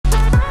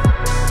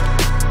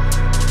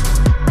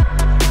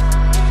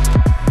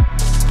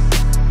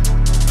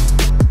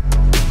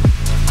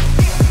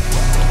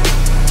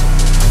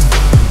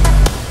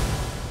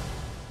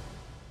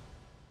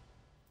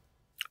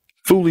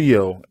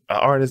Foolio, an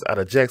artist out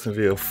of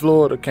Jacksonville,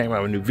 Florida, came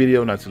out with a new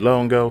video not too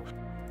long ago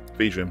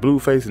featuring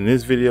Blueface. In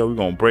this video, we're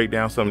going to break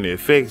down some of the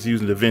effects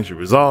using Davinci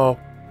Resolve.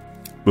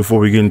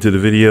 Before we get into the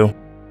video,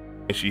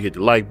 make sure you hit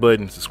the like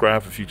button,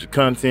 subscribe for future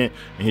content,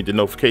 and hit the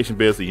notification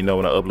bell so you know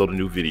when I upload a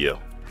new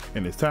video.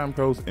 And there's time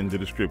codes in the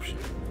description.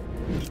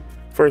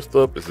 First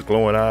up is the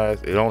glowing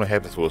eyes. It only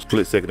happens for a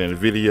split second in the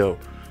video,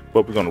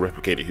 but we're going to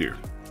replicate it here.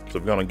 So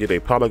we're going to get a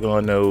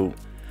polygon node.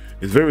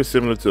 It's very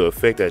similar to the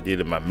effect I did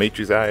in my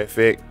matrix eye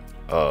effect,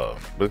 but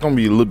it's going to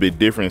be a little bit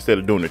different. Instead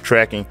of doing the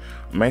tracking,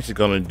 I'm actually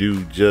going to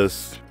do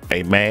just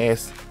a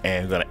mask,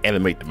 and I'm going to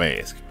animate the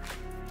mask.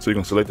 So you're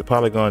going to select the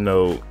polygon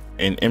node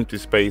in empty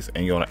space,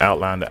 and you're going to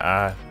outline the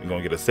eye. You're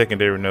going to get a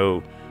secondary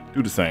node,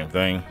 do the same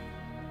thing.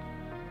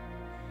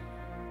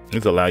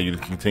 This will allow you to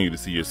continue to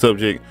see your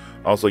subject.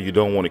 Also, you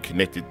don't want to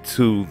connect it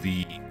to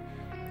the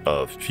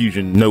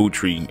fusion node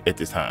tree at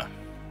this time.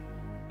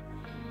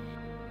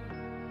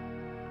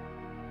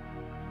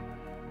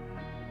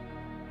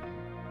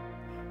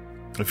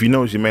 If you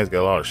notice your mask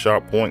got a lot of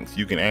sharp points,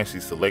 you can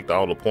actually select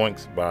all the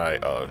points by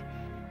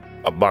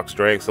a box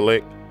drag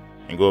select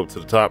and go up to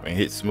the top and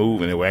hit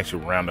smooth, and it will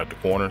actually round out the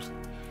corners.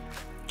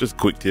 Just a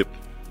quick tip.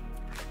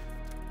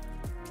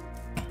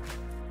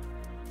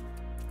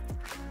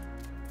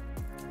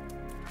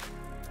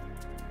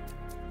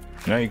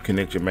 Now you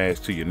connect your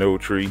mask to your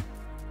node tree,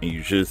 and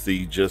you should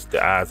see just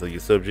the eyes of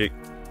your subject.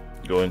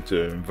 Go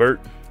into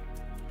invert.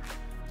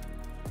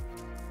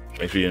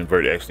 Make sure you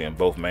invert actually in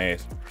both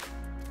masks.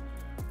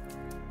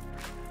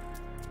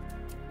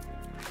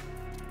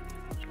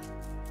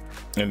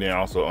 And then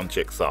also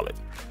uncheck solid.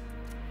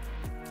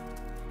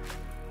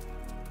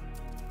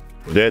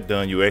 With that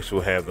done, you actually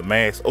will have the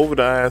mask over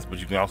the eyes, but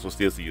you can also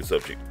still see your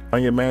subject.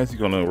 On your mask,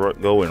 you're gonna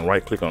go and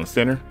right click on the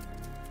center.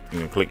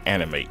 You're gonna click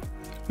animate.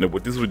 Now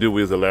what this will do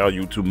is allow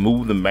you to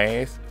move the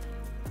mask,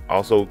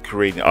 also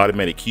creating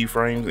automatic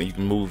keyframes, and you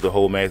can move the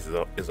whole mask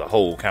as a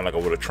whole, kind of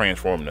like over the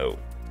transform node.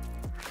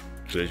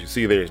 So as you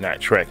see there, it's not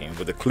tracking,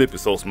 but the clip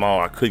is so small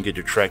I couldn't get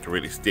your track to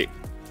really stick.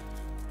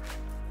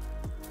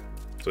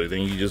 So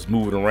then you just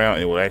move it around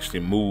and it will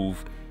actually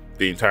move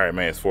the entire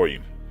mask for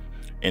you.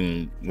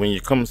 And when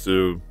it comes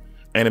to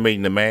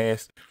animating the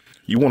mask,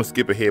 you want to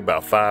skip ahead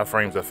about 5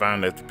 frames. I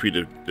found that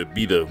to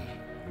be the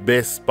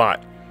best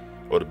spot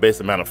or the best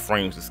amount of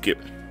frames to skip.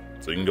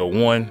 So you can go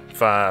 1,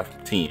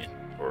 5, 10,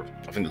 or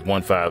I think it's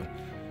 1, 5,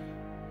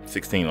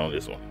 16 on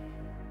this one.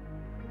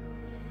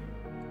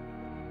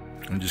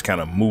 And just kind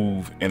of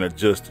move and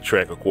adjust the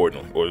track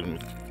accordingly, or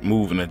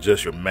move and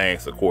adjust your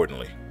mask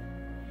accordingly.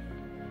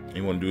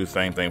 You want to do the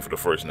same thing for the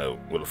first node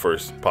with the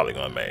first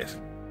polygon mask.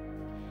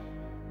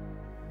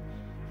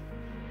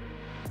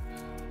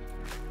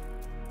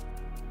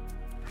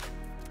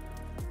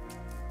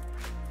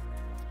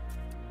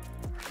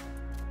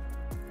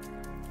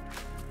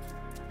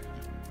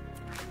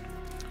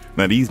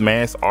 Now these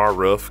masks are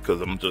rough because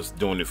I'm just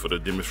doing it for the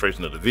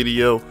demonstration of the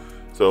video.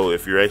 So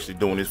if you're actually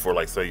doing this for,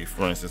 like, say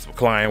for instance, some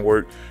client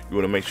work, you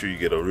want to make sure you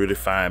get a really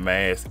fine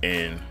mask.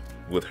 And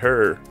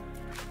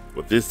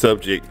with this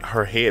subject,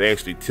 her head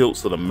actually tilts,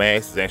 so the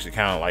mask is actually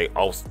kind of like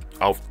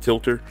off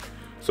tilter.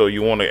 So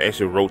you want to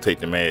actually rotate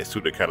the mask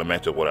to kind of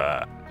match up with her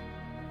eye.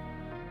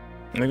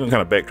 And I'm gonna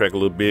kind of backtrack a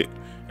little bit.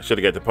 I should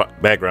have got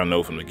the background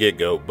node from the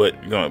get-go, but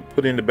you're gonna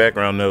put in the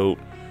background node.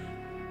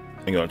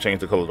 You're gonna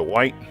change the color to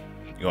white.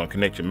 You're gonna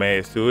connect your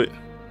mask to it,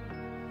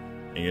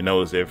 and you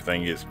notice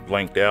everything is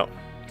blanked out.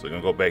 So you're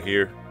gonna go back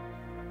here,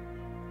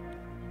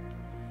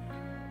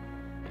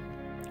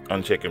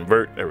 uncheck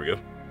invert. There we go.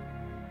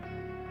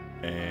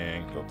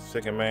 And go to the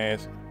second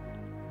mask,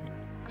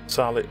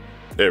 solid.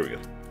 There we go.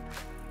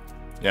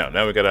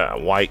 Now we got our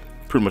white,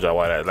 pretty much our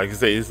white eye. Like I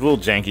say, it's a little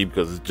janky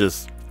because it's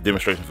just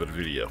demonstration for the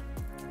video.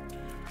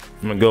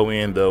 I'm gonna go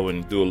in though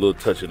and do a little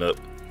touching up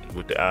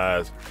with the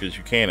eyes, because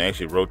you can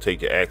actually rotate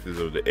the axis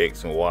of the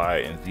X and Y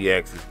and Z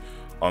axis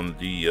on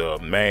the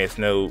mask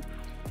node.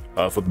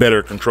 For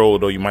better control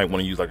though, you might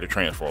want to use like the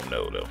transform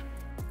node though.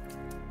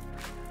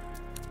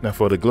 Now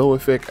for the glow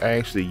effect, I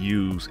actually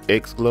use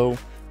X Glow,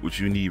 which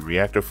you need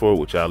Reactor for,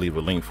 which I'll leave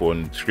a link for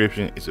in the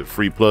description. It's a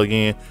free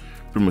plugin,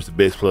 pretty much the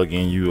best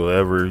plugin you will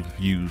ever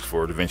use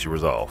for Davinci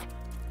Resolve.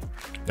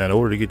 Now in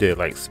order to get that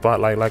like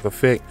spotlight-like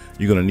effect,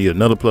 you're gonna need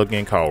another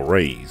plugin called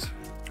Raise.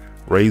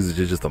 Raise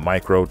is just a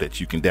micro that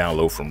you can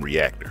download from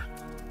Reactor.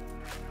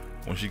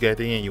 Once you got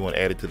that in, you want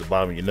to add it to the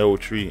bottom of your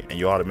node tree, and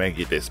you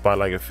automatically get that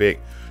spotlight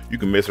effect. You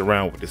can mess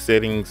around with the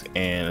settings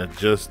and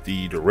adjust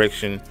the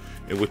direction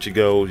in which it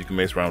goes. You can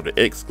mess around with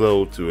the X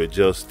Glow to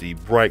adjust the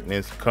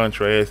brightness,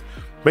 contrast,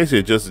 basically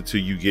adjust it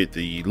until you get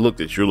the look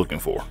that you're looking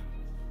for.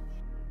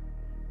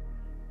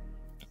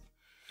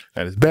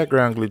 Now this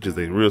background glitch is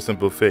a real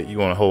simple effect. You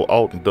want to hold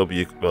Alt and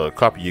W,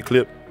 copy your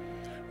clip.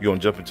 You're going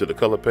to jump into the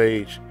color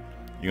page.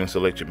 You're going to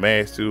select your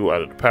mask tool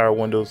out of the power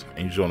windows,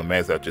 and you just want to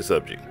mask out your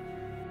subject.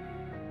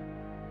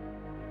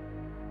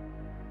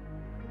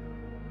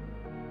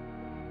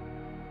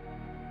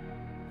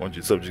 Once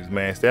your subject is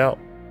masked out,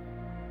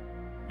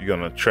 you're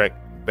going to track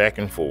back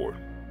and forward.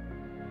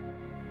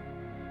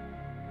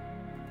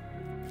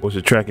 Once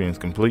your tracking is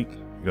complete,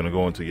 You're gonna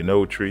go into your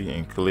node tree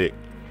and click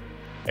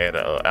add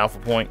a alpha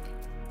point.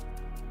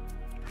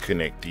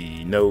 Connect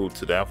the node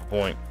to the alpha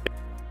point.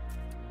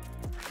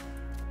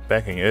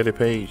 Back in your edit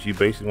page, you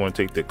basically want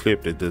to take the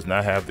clip that does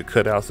not have the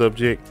cutout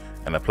subject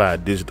and apply a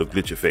digital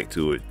glitch effect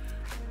to it.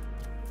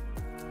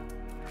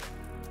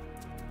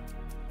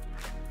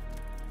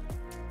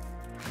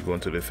 You go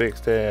into the effects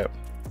tab,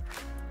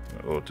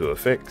 go to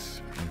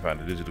effects, and find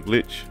the digital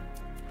glitch.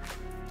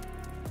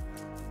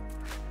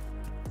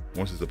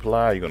 Once it's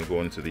applied, you're going to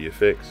go into the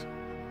effects.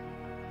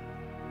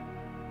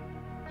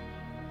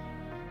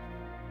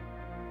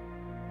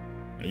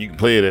 And you can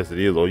play it as it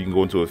is, or you can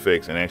go into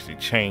effects and actually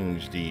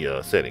change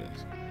the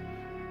settings.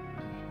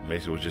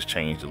 Basically, we'll just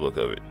change the look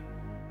of it.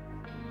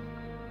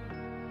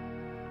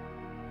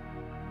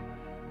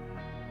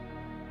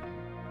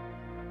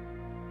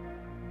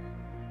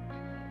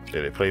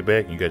 Let it play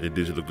back, and you got the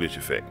digital glitch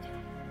effect,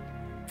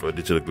 or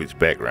digital glitch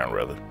background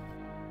rather.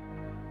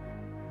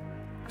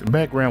 The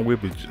background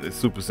whip is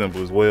super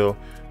simple as well.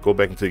 Go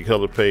back into your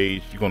color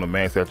page. You're going to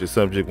mask out your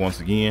subject once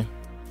again.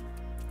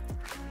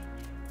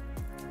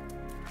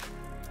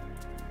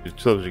 Your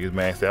subject is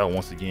masked out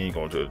once again. You're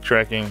going to the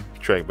tracking,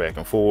 track back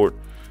and forward.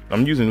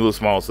 I'm using little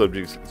small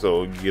subjects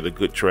so you get a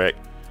good track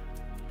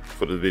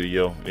for the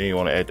video. Then you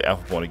want to add the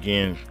alpha point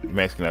again,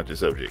 masking out your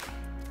subject.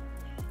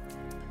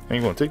 Then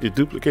you're going to take the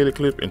duplicated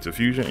clip into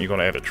Fusion, and you're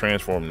going to add a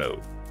transform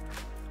node.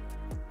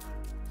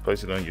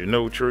 Place it on your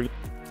node tree.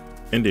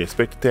 In the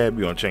inspector tab,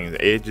 you're going to change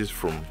the edges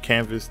from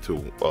canvas to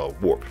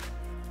warp.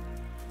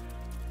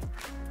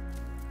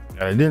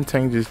 And it then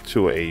changes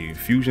to a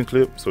fusion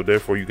clip, so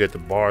therefore you get the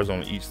bars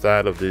on each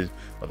side of the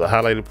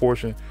highlighted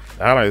portion.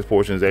 The highlighted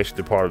portion is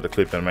actually the part of the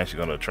clip that I'm actually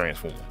going to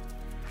transform.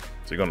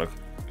 So you're going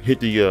to hit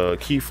the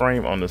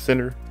keyframe on the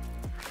center,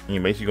 and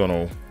you're basically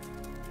going to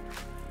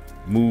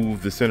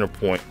move the center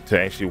point to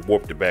actually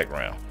warp the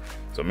background.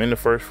 So I'm in the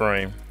first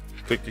frame,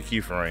 click the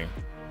keyframe,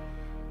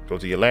 go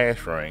to your last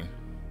frame,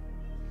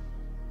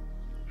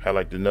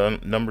 highlight the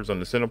numbers on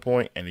the center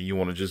point, and then you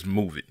want to just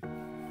move it.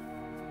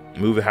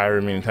 Move it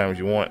however many times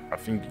you want. I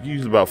think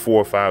usually about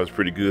 4 or 5 is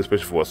pretty good,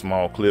 especially for a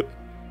small clip.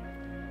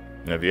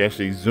 Now if you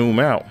actually zoom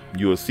out,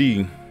 you will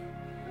see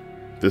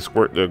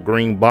the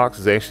green box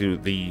is actually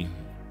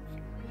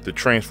the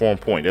transform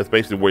point. That's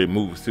basically where it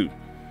moves to.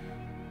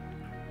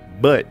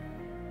 But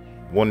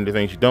one of the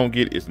things you don't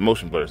get is the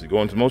motion blur. So you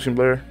go into motion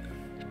blur.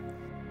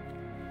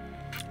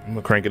 I'm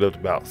gonna crank it up to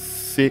about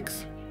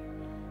 6.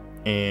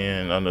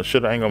 And on the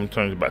shutter angle, I'm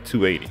turning to about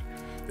 280.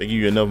 They give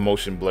you enough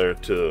motion blur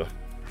to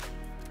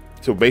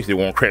basically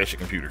won't crash your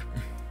computer.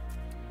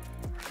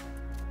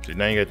 So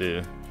now you got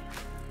the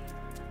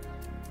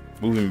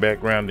moving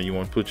background, and you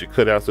want to put your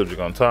cutout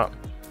subject on top.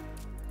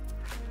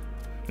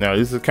 Now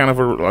this is kind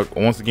of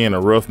once again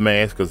a rough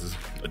mask because it's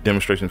a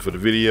demonstration for the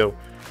video.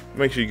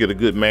 Make sure you get a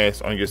good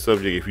mask on your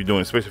subject if you're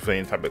doing, especially for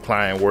any type of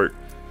client work.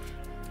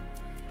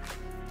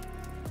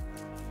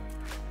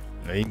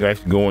 Now you can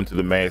actually go into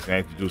the mask and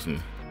actually do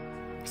some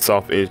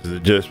soft edges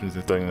adjustments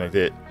and things like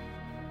that.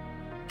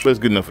 But it's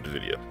good enough for the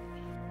video.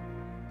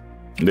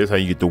 And that's how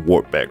you get the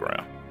warp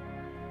background,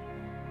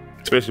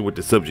 especially with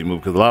the subject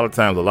move, because a lot of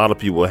times a lot of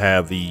people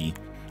have the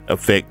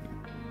effect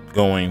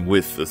going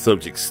with the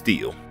subject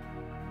still.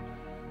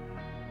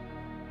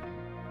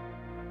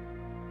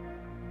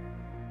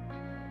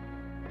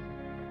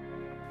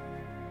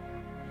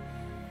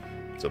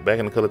 So back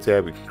in the color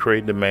tab, we can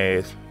create the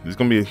mask. It's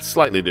going to be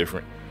slightly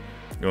different.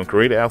 You're going to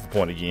create an alpha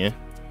point again.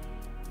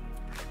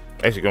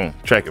 Actually, going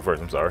to track it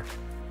first. I'm sorry.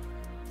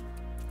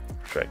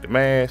 Track the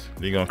mask.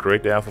 Then you're going to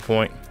create the alpha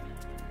point.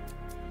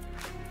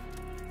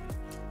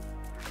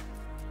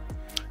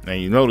 Now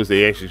you notice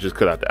they actually just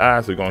cut out the eye,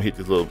 so you're going to hit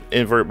this little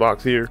invert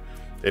box here.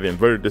 It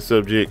inverted the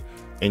subject,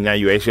 and now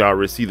you actually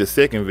already see the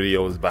second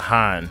video is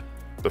behind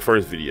the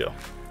first video.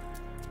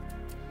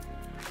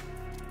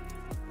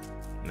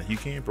 Now you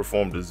can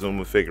perform the zoom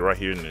effect right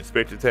here in the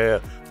inspector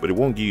tab, but it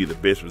won't give you the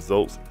best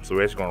results. So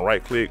we're actually going to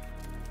right click,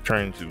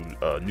 turn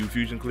to new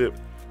fusion clip.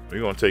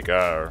 We're going to take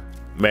our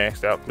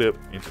maxed out clip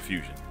into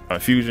fusion. On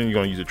fusion, you're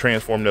going to use the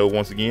transform node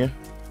once again.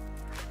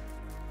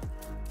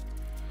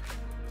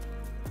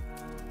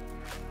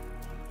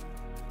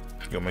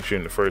 You're going to make sure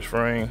in the first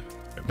frame,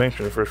 you're going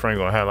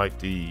to highlight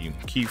the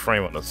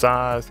keyframe on the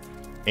size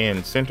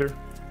and center.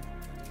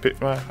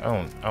 I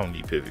don't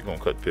need pivot. You're going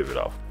to cut the pivot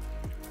off.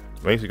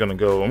 Basically I'm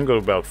going to go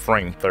about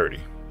frame 30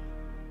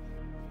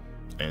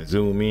 and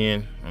zoom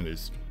in on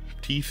this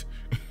teeth.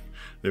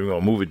 Then we're going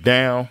to move it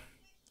down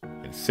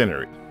and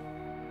center it.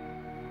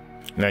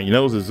 Now you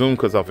notice the zoom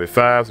cuts off at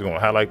 5, so we're going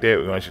to highlight that.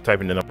 We're going to actually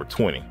type in the number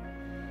 20,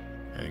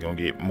 and you're going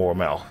to get more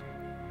mouth.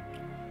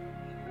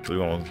 So we're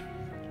going to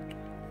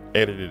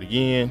edit it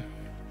again,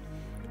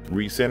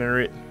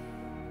 recenter it,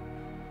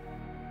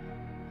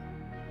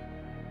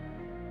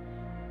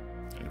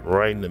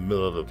 right in the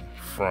middle of the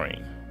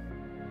frame.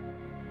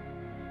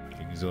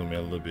 You can zoom in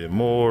a little bit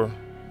more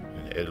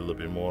and edit a little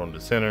bit more on the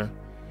center.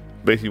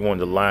 Basically you want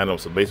to line up,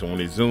 so basically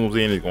when it zooms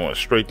in, it's going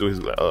straight through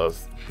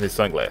his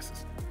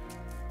sunglasses.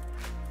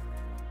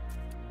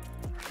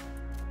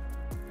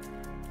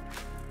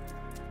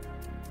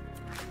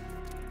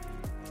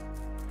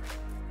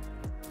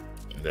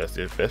 That's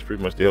it. That's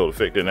pretty much the whole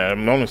effect. Now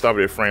I'm only stop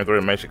it at frame 30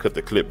 and make sure cut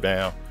the clip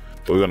down.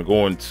 But we're gonna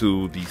go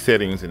into the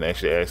settings and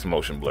actually add some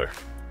motion blur.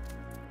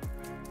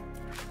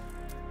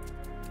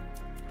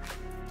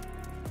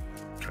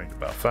 Crank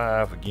about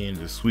 5. Again,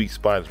 the sweet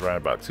spot is right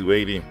about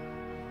 280.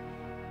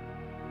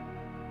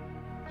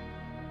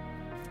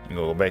 I'm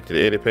gonna go back to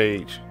the edit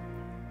page.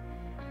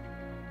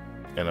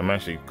 And I'm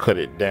actually cut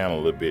it down a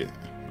little bit.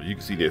 But you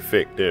can see the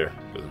effect there.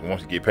 Because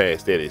once you get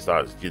past that, it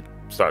starts to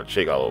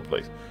shake all over the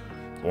place.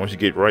 So once you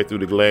get right through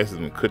the glasses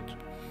and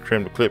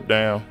trim the clip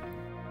down,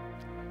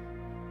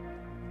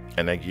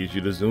 and that gives you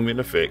the zoom in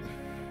effect.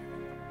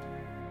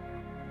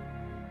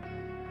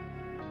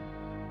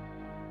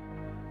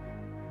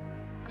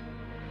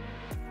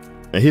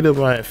 And hit up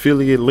my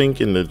affiliate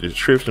link in the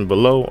description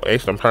below.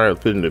 Actually, I'm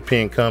probably putting the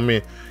pinned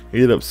comment.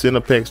 Hit up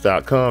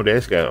Cinepex.com. They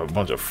actually got a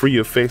bunch of free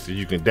effects that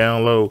you can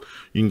download.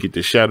 You can get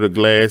the shattered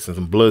glass and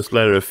some blood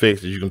splatter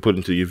effects that you can put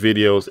into your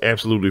videos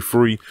absolutely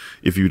free.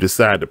 If you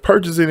decide to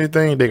purchase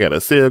anything, they got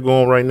a sale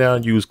going right now.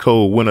 Use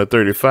code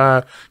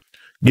WINNER35.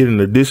 Get an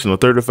additional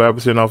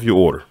 35% off your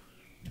order.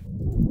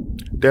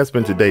 That's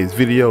been today's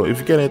video. If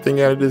you got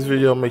anything out of this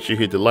video, make sure you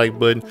hit the like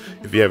button.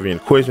 If you have any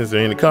questions or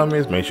any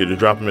comments, make sure to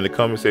drop them in the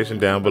comment section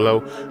down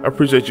below. I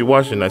appreciate you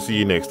watching, and I'll see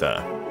you next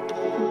time.